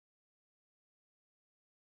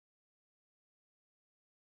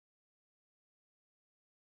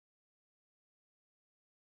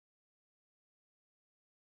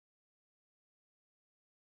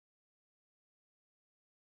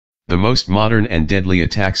most modern and deadly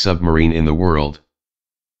attack submarine in the world.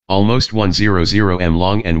 Almost 100 m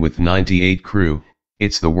long and with 98 crew,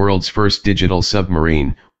 it's the world's first digital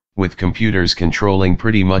submarine, with computers controlling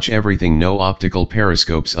pretty much everything. No optical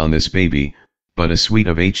periscopes on this baby, but a suite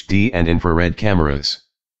of HD and infrared cameras.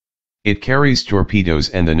 It carries torpedoes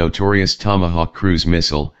and the notorious Tomahawk cruise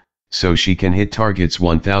missile, so she can hit targets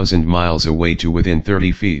 1,000 miles away to within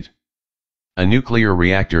 30 feet. A nuclear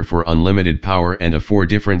reactor for unlimited power and a 4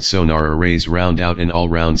 different sonar arrays round out an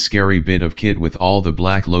all-round scary bit of kit with all the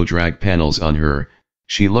black low-drag panels on her.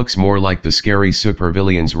 She looks more like the scary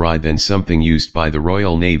supervillain's ride than something used by the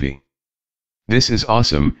Royal Navy. This is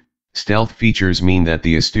awesome. Stealth features mean that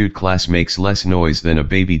the Astute class makes less noise than a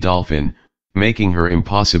baby dolphin, making her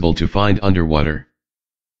impossible to find underwater.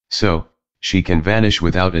 So, she can vanish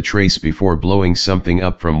without a trace before blowing something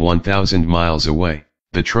up from 1,000 miles away.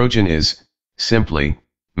 The Trojan is, simply,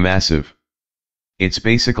 massive. It's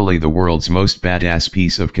basically the world's most badass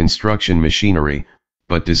piece of construction machinery,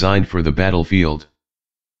 but designed for the battlefield.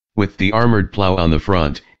 With the armored plow on the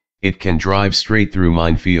front, it can drive straight through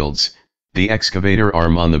minefields. The excavator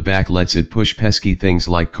arm on the back lets it push pesky things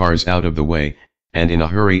like cars out of the way, and in a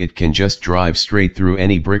hurry it can just drive straight through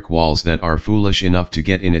any brick walls that are foolish enough to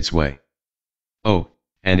get in its way. Oh,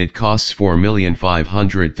 and it costs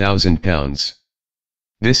 £4,500,000.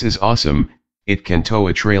 This is awesome. It can tow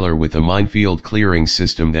a trailer with a minefield clearing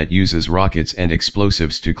system that uses rockets and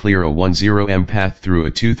explosives to clear a 10 m path through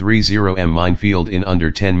a 230 m minefield in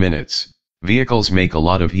under 10 minutes. Vehicles make a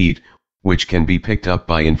lot of heat, which can be picked up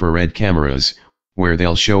by infrared cameras, where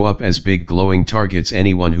they'll show up as big glowing targets.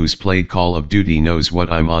 Anyone who's played Call of Duty knows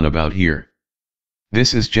what I'm on about here.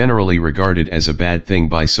 This is generally regarded as a bad thing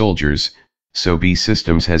by soldiers, so B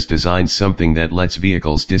Systems has designed something that lets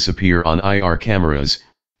vehicles disappear on IR cameras.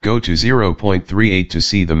 Go to 0.38 to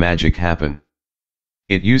see the magic happen.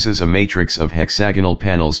 It uses a matrix of hexagonal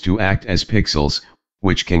panels to act as pixels,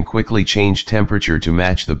 which can quickly change temperature to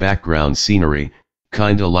match the background scenery,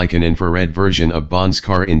 kinda like an infrared version of Bond's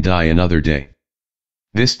car in Die Another Day.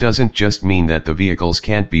 This doesn't just mean that the vehicles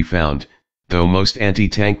can't be found, though most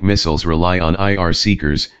anti-tank missiles rely on IR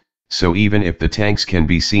seekers, so even if the tanks can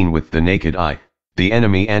be seen with the naked eye, the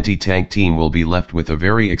enemy anti-tank team will be left with a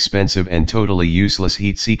very expensive and totally useless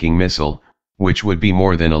heat-seeking missile, which would be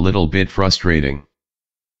more than a little bit frustrating.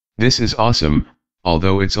 This is awesome.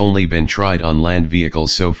 Although it's only been tried on land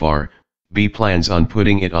vehicles so far, B plans on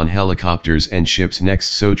putting it on helicopters and ships next,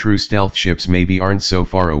 so true stealth ships maybe aren't so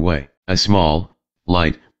far away. A small,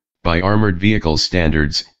 light, by armored vehicles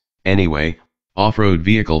standards, anyway, off-road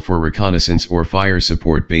vehicle for reconnaissance or fire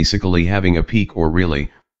support, basically having a peak or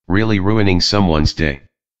really ruining someone's day.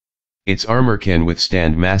 Its armor can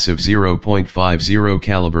withstand massive 0.50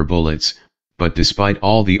 caliber bullets, but despite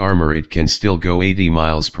all the armor it can still go 80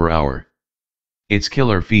 miles per hour. Its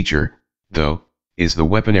killer feature, though, is the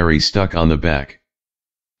weaponry stuck on the back.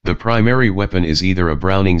 The primary weapon is either a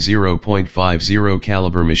Browning 0.50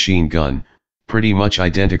 caliber machine gun, pretty much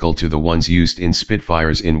identical to the ones used in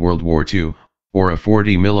Spitfires in World War II, or a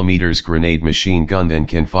 40mm grenade machine gun that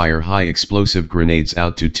can fire high explosive grenades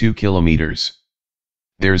out to 2 kilometers.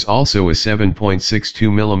 There's also a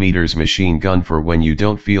 7.62mm machine gun for when you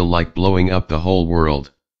don't feel like blowing up the whole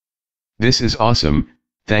world. This is awesome,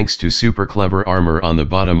 thanks to super clever armor on the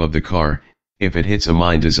bottom of the car. If it hits a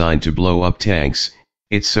mine designed to blow up tanks,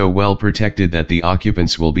 it's so well protected that the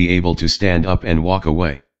occupants will be able to stand up and walk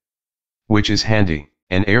away. Which is handy.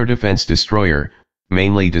 An air defense destroyer,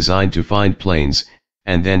 mainly designed to find planes,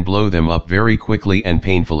 and then blow them up very quickly and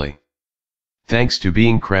painfully. Thanks to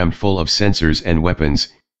being crammed full of sensors and weapons,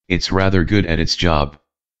 it's rather good at its job.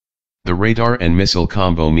 The radar and missile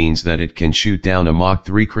combo means that it can shoot down a Mach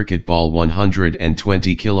 3 cricket ball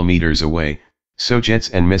 120 kilometers away, so jets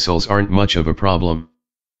and missiles aren't much of a problem.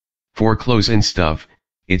 For close-in stuff,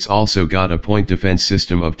 it's also got a point defense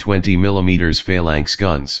system of 20mm phalanx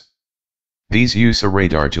guns. These use a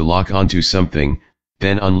radar to lock onto something,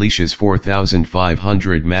 then unleashes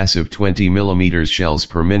 4,500 massive 20mm shells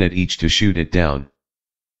per minute each to shoot it down.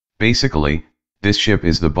 Basically, this ship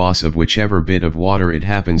is the boss of whichever bit of water it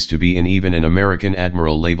happens to be in. Even an American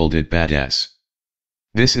admiral labeled it badass.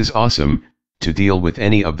 This is awesome. To deal with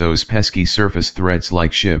any of those pesky surface threats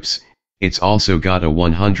like ships, it's also got a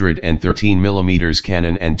 113mm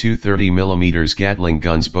cannon and two 30mm Gatling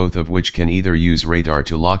guns, both of which can either use radar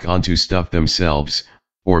to lock onto stuff themselves,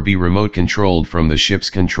 or be remote controlled from the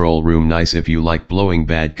ship's control room. Nice if you like blowing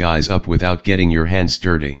bad guys up without getting your hands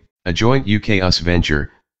dirty. A joint UK-US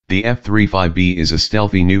venture, the F-35B is a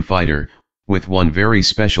stealthy new fighter, with one very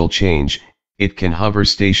special change: it can hover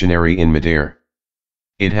stationary in midair.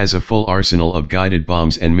 It has a full arsenal of guided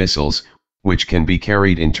bombs and missiles, which can be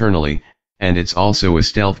carried internally, and it's also a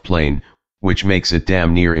stealth plane, which makes it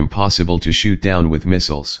damn near impossible to shoot down with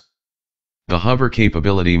missiles. The hover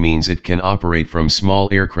capability means it can operate from small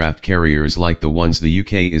aircraft carriers like the ones the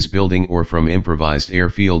UK is building or from improvised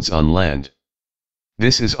airfields on land.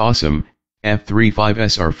 This is awesome.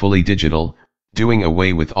 F-35s are fully digital, doing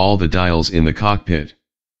away with all the dials in the cockpit.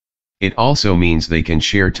 It also means they can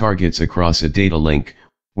share targets across a data link,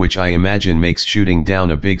 which I imagine makes shooting down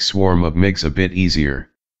a big swarm of MiGs a bit easier.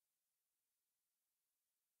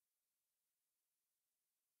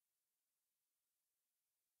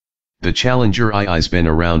 The Challenger II's been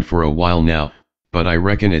around for a while now, but I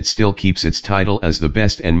reckon it still keeps its title as the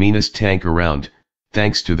best and meanest tank around,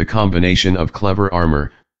 thanks to the combination of clever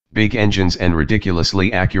armor, big engines and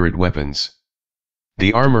ridiculously accurate weapons.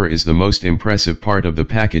 The armor is the most impressive part of the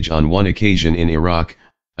package. On one occasion in Iraq,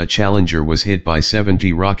 a Challenger was hit by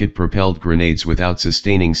 70 rocket-propelled grenades without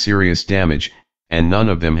sustaining serious damage, and none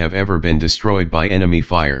of them have ever been destroyed by enemy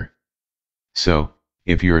fire. So,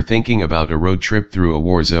 if you're thinking about a road trip through a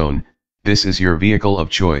war zone, this is your vehicle of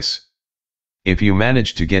choice. If you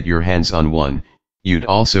manage to get your hands on one, you'd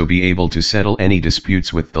also be able to settle any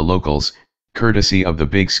disputes with the locals, courtesy of the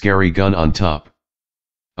big scary gun on top.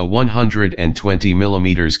 A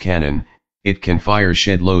 120mm cannon, it can fire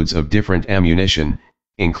shed loads of different ammunition,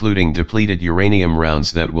 including depleted uranium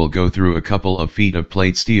rounds that will go through a couple of feet of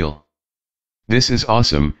plate steel. This is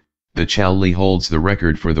awesome. The Chal-Li holds the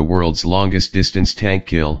record for the world's longest distance tank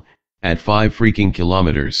kill, at 5 freaking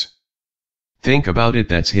kilometers. Think about it,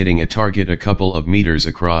 that's hitting a target a couple of meters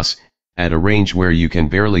across, at a range where you can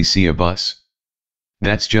barely see a bus.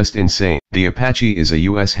 That's just insane. The Apache is a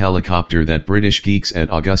US helicopter that British geeks at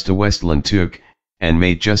AgustaWestland took, and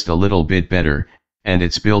made just a little bit better, and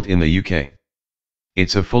it's built in the UK.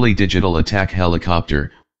 It's a fully digital attack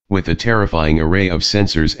helicopter, with a terrifying array of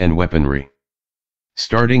sensors and weaponry.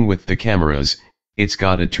 Starting with the cameras, it's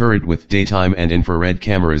got a turret with daytime and infrared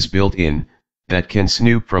cameras built in, that can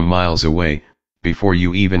snoop from miles away, before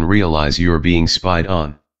you even realize you're being spied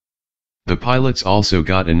on. The pilot's also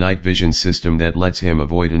got a night vision system that lets him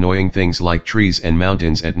avoid annoying things like trees and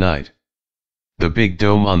mountains at night. The big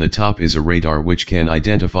dome on the top is a radar which can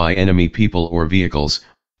identify enemy people or vehicles,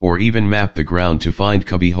 or even map the ground to find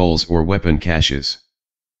cubby holes or weapon caches.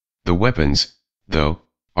 The weapons, though,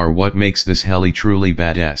 are what makes this heli truly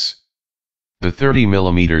badass. The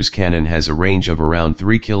 30mm cannon has a range of around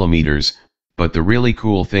 3 kilometers, but the really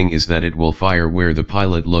cool thing is that it will fire where the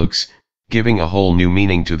pilot looks, giving a whole new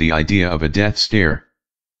meaning to the idea of a death stare.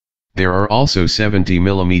 There are also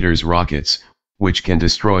 70mm rockets, which can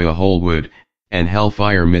destroy a whole wood, and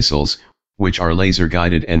Hellfire missiles, which are laser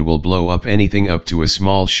guided and will blow up anything up to a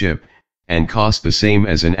small ship, and cost the same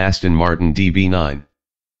as an Aston Martin DB9.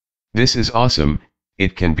 This is awesome.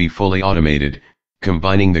 It can be fully automated,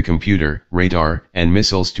 combining the computer, radar, and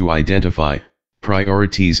missiles to identify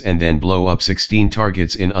priorities and then blow up 16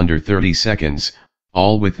 targets in under 30 seconds,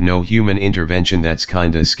 all with no human intervention. That's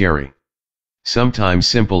kinda scary. Sometimes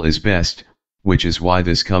simple is best, which is why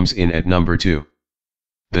this comes in at number 2.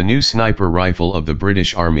 The new sniper rifle of the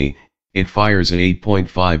British Army, it fires a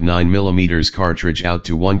 8.59mm cartridge out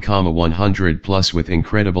to 1,100 plus with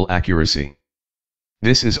incredible accuracy.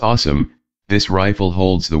 This is awesome. This rifle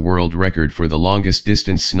holds the world record for the longest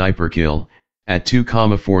distance sniper kill, at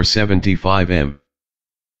 2,475 m.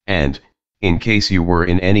 And, in case you were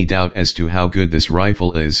in any doubt as to how good this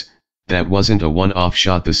rifle is, that wasn't a one-off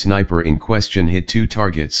shot. The sniper in question hit 2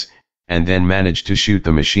 targets, and then managed to shoot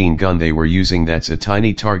the machine gun they were using. That's a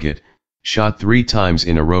tiny target, shot 3 times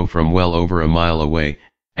in a row from well over a mile away,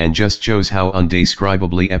 and just shows how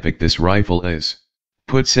undescribably epic this rifle is.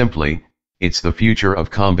 Put simply, it's the future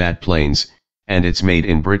of combat planes, and it's made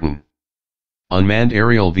in Britain. Unmanned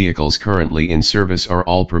aerial vehicles currently in service are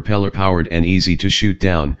all propeller-powered and easy to shoot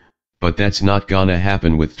down, but that's not gonna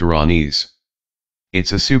happen with Taranis.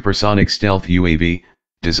 It's a supersonic stealth UAV,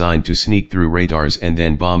 designed to sneak through radars and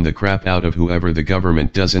then bomb the crap out of whoever the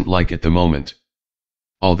government doesn't like at the moment.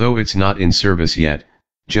 Although it's not in service yet,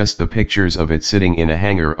 just the pictures of it sitting in a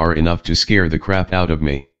hangar are enough to scare the crap out of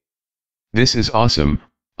me. This is awesome.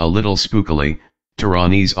 A little spookily,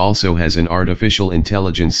 Taranis also has an artificial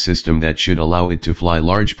intelligence system that should allow it to fly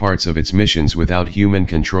large parts of its missions without human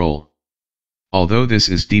control. Although this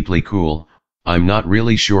is deeply cool, I'm not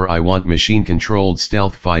really sure I want machine-controlled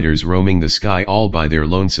stealth fighters roaming the sky all by their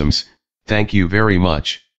lonesomes. Thank you very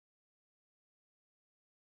much.